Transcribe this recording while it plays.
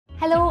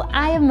Hello,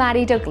 I am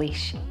Mary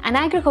Dalgleish, an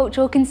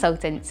agricultural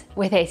consultant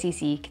with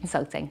SEC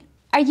Consulting.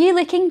 Are you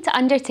looking to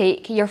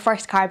undertake your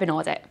first carbon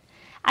audit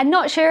and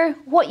not sure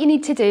what you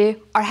need to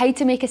do or how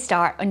to make a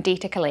start on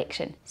data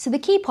collection? So the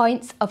key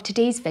points of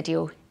today's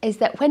video is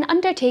that when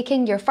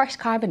undertaking your first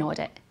carbon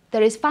audit,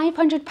 there is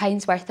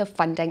 £500 worth of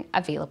funding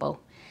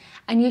available,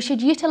 and you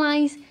should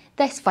utilise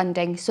this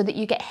funding so that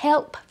you get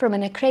help from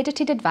an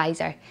accredited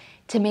advisor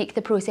to make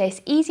the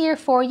process easier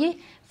for you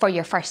for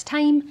your first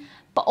time,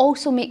 but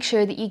also make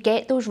sure that you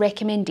get those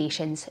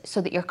recommendations so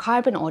that your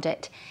carbon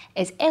audit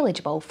is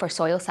eligible for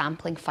soil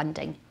sampling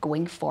funding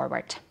going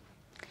forward.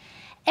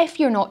 If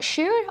you're not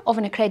sure of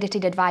an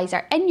accredited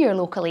advisor in your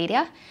local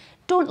area,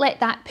 don't let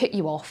that put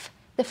you off.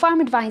 The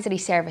Farm Advisory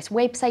Service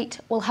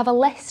website will have a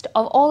list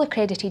of all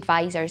accredited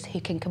advisors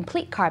who can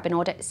complete carbon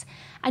audits,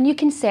 and you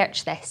can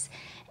search this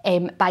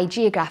by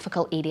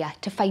geographical area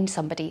to find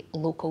somebody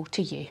local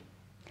to you.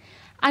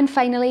 And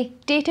finally,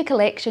 data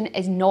collection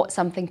is not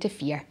something to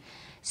fear.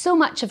 So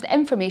much of the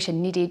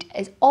information needed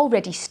is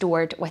already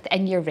stored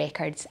within your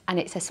records, and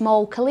it's a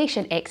small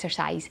collation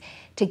exercise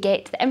to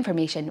get the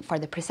information for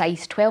the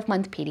precise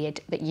 12-month period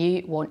that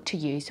you want to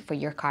use for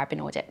your carbon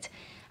audit.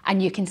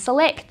 And you can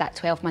select that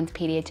 12-month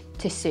period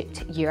to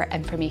suit your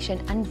information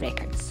and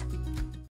records.